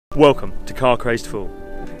Welcome to Car Crazed Fool.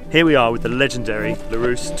 Here we are with the legendary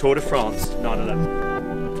Larrousse Tour de France 911.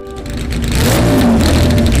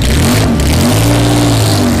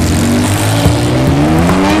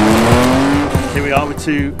 Here we are with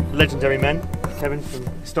two legendary men, Kevin from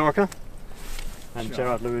Historika and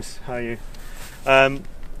Gérard Larrousse. How are you?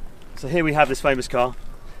 So here we have this famous car.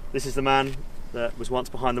 This is the man that was once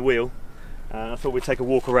behind the wheel, and I thought we'd take a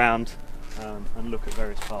walk around and look at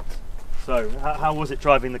various parts. So, how was it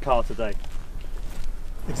driving the car today?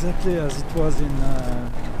 Exactly as it was in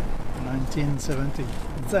 1970.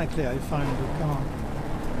 Exactly, I found the car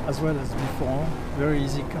as well as before. Very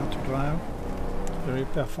easy car to drive, very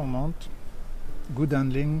performant, good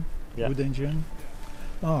handling, good engine.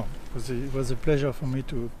 Oh, it was a pleasure for me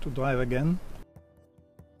to drive again.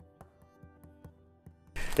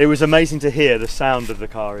 It was amazing to hear. The sound of the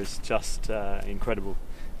car is just incredible.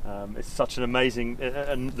 It's such an amazing,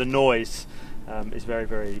 and the noise is very,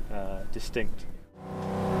 very distinct.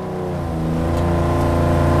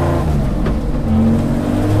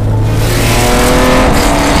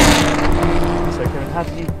 So Kevin, how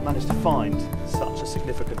did you manage to find such a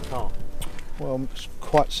significant car? Well,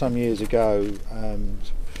 quite some years ago,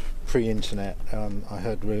 pre-internet, I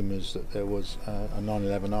heard rumours that there was a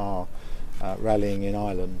 911R rallying in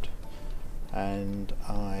Ireland, and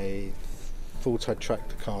I thought I'd tracked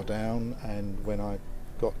the car down, and when I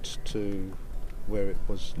got to where it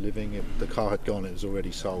was living, the car had gone, it was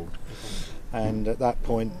already sold. And at that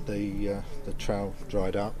point the trail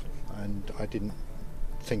dried up, and I didn't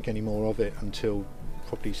think any more of it until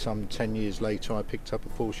probably some 10 years later. I picked up a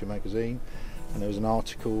Porsche magazine, and there was an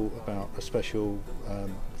article about a special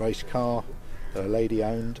race car that a lady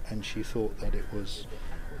owned, and she thought that it was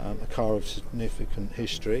a car of significant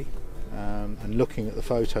history. And looking at the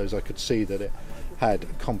photos, I could see that it had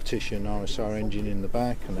a competition RSR engine in the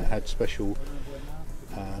back, and it had special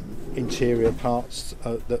interior parts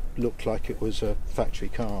that looked like it was a factory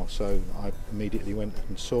car. So I immediately went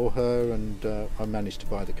and saw her, and I managed to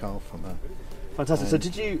buy the car from her. Fantastic. So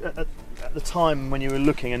did you, at the time when you were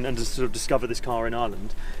looking and to sort of discover this car in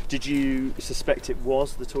Ireland, did you suspect it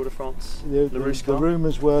was the Tour de France Larrousse car? The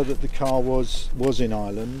rumours were that the car was in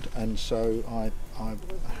Ireland, and so I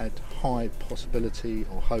had high possibility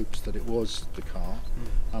or hopes that it was the car.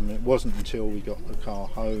 It wasn't until we got the car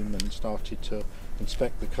home and started to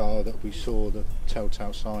inspect the car that we saw the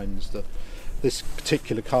telltale signs that this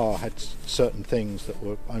particular car had certain things that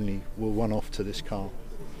were one-off to this car.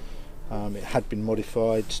 It had been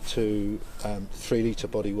modified to 3-litre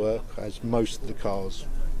bodywork, as most of the cars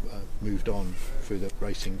moved on through the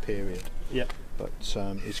racing period. Yeah. But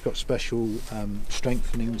it's got special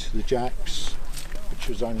strengthening to the jacks, which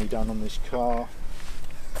was only done on this car,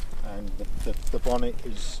 and the bonnet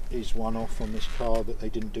is one off on this car that they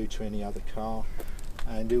didn't do to any other car,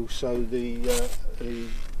 and also the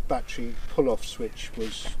battery pull-off switch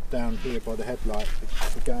was down here by the headlight,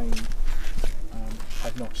 which again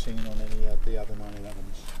I've not seen on any of the other 911s.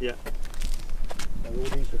 Yeah. So all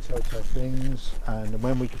these were telltale things, and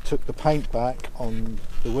when we took the paint back on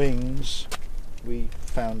the wings, we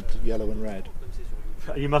found yellow and red.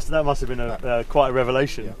 That must have been quite a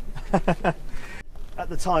revelation. Yeah. At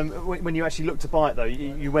the time, when you actually looked to buy it, though,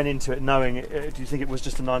 you went into it knowing. Do you think it was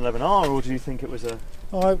just a 911R, or do you think it was a?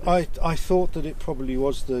 I thought that it probably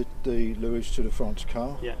was the Larrousse Tour de France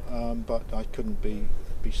car. Yeah. But I couldn't be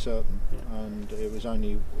certain, and it was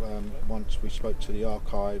only once we spoke to the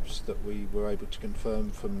archives that we were able to confirm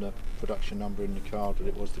from the production number in the car that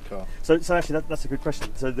it was the car. So actually that's a good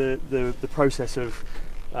question. So the process of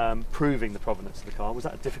proving the provenance of the car, was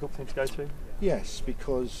that a difficult thing to go through? Yes,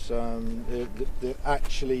 because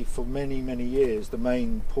actually for many years the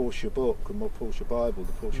main Porsche book, or more Porsche Bible,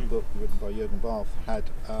 the Porsche book written by Jürgen Barth, had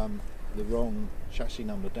the wrong chassis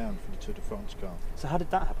number down for the Tour de France car. So how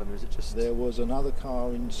did that happen? Or is it just? There was another car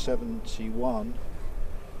in '71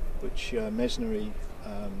 which Mesnery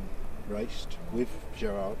raced with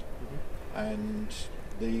Gérard, and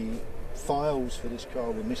the files for this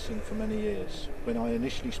car were missing for many years. When I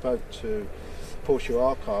initially spoke to Porsche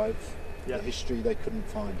Archive, the history, they couldn't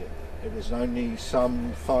find it. It was only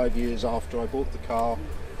some 5 years after I bought the car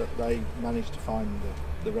that they managed to find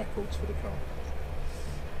the records for the car.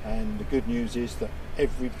 And the good news is that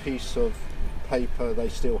every piece of paper they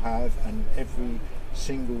still have, and every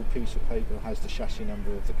single piece of paper has the chassis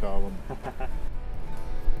number of the car on it.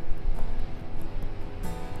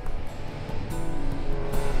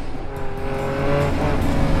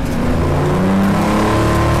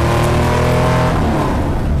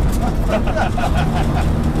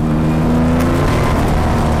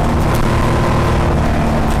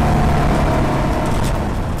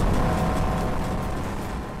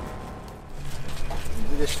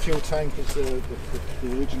 this fuel tank is the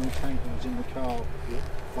original tank that was in the car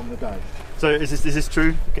from the day. So is this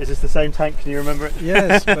true? Is this the same tank? Can you remember it?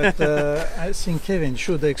 Yes, but I think Kevin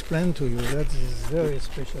should explain to you that this is a very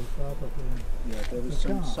special part of the Yeah, there was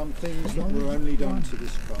car. some things that were only done to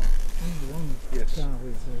this car. One Yes. car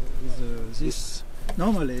with this.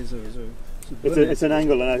 Normally, It's an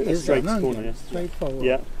angle and a it's straight an angle, corner. Yeah. straight forward.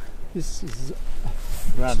 Yeah. This is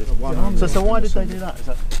Rounded. So why did they do that? Is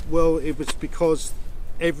that Well, it was because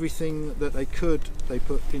everything that they could, they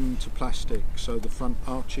put into plastic. So the front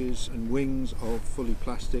arches and wings are fully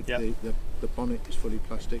plastic. Yep. The bonnet is fully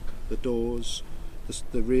plastic. The doors,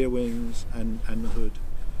 the rear wings, and the hood.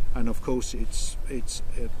 And of course, it's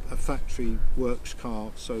a factory works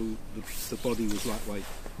car, so the body was lightweight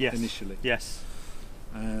initially. Yes.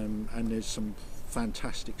 And there's some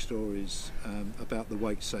fantastic stories about the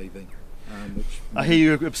weight saving. Which I hear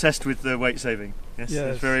you're obsessed with the weight saving. Yes,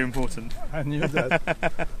 Yes. it's very important. I knew that.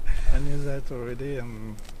 I knew that already.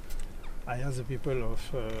 I asked the people of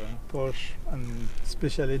Porsche, and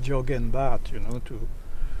especially Jürgen Barth,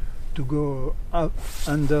 to go up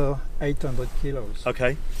under 800 kilos.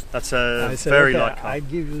 Okay, that's I a said, very okay, light car. I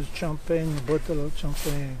give you champagne, bottle of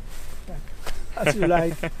champagne, as you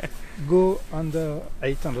like. Go under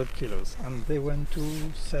 800 kilos, and they went to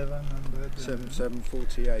 700.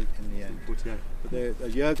 748 in the end. 48.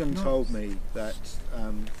 But Jürgen told me that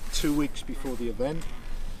 2 weeks before the event,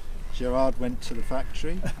 Gérard went to the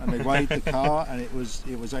factory and they weighed the car, and it was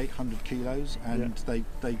 800 kilos, and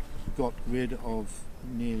they got rid of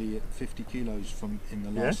nearly 50 kilos in the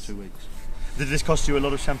last 2 weeks. Did this cost you a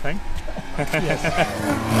lot of champagne? Yes.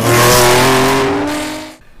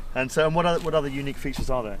 And what other unique features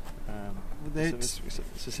are there?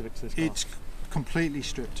 Specific to this car? It's completely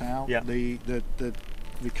stripped out. Yeah. The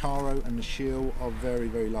Recaro and the Shield are very,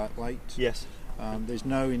 very lightweight. Yes. There's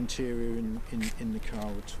no interior in the car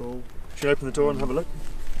at all. Should I open the door and have a look?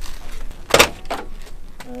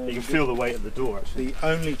 You can feel the weight of the door actually. The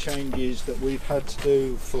only changes that we've had to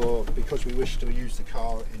do because we wish to use the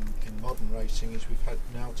car in modern racing, is we've had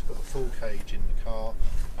now to put a full cage in the car,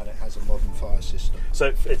 and it has a modern fire system.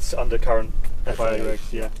 So it's under current FIA FIA,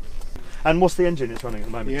 regs, yeah. And what's the engine it's running at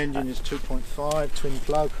the moment? The engine is 2.5 twin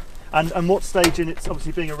plug. And what stage in it's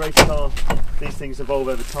obviously being a race car, these things evolve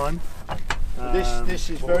over time. This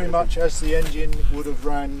is very much as the engine would have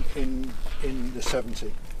ran in the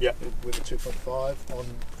 70. Yeah. With a 2.5 on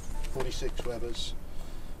 46 Webers,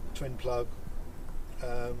 twin plug,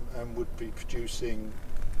 and would be producing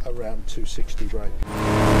around 260 brake.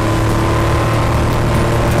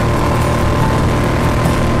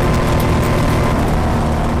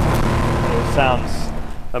 It sounds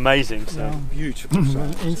amazing. So. Yeah. Beautiful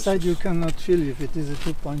sound. Inside you cannot feel if it is a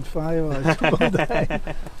 2.5 or a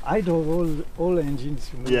 2.9. I do all engines,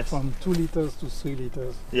 Yes. from 2 liters to 3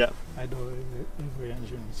 liters. Yeah. I do every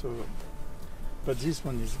engine. But this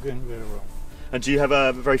one is going very well. And do you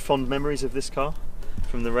have very fond memories of this car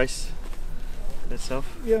from the race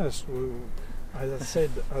itself? Yes, as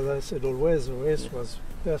I said always, the race was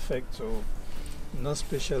perfect. So no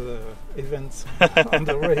special events on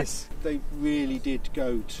the race. They really did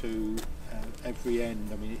go to every end.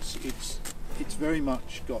 I mean, it's very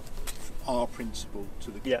much got our principle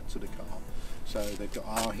to the car. So they've got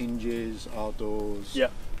our hinges, our doors,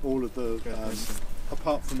 all of the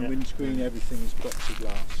apart from the windscreen, everything is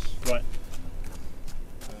plexiglass. Right.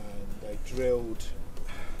 They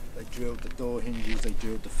drilled the door hinges, they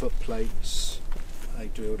drilled the foot plates, they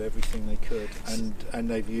drilled everything they could, and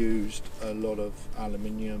they've used a lot of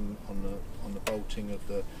aluminium on the bolting of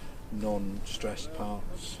the non-stressed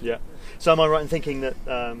parts. Yeah. So am I right in thinking that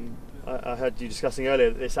I heard you discussing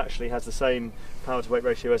earlier that this actually has the same power to weight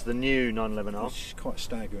ratio as the new 911R? Which is quite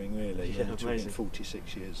staggering, really. Yeah, It took amazing. it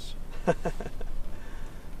 46 years.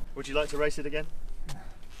 Would you like to race it again?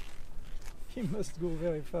 He must go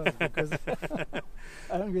very fast because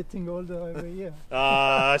I'm getting older every year.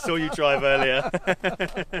 I saw you drive earlier.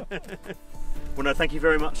 Well, no, thank you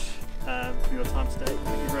very much for your time today.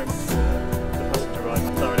 Thank you very much for the passenger ride.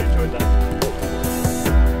 I thoroughly enjoyed that.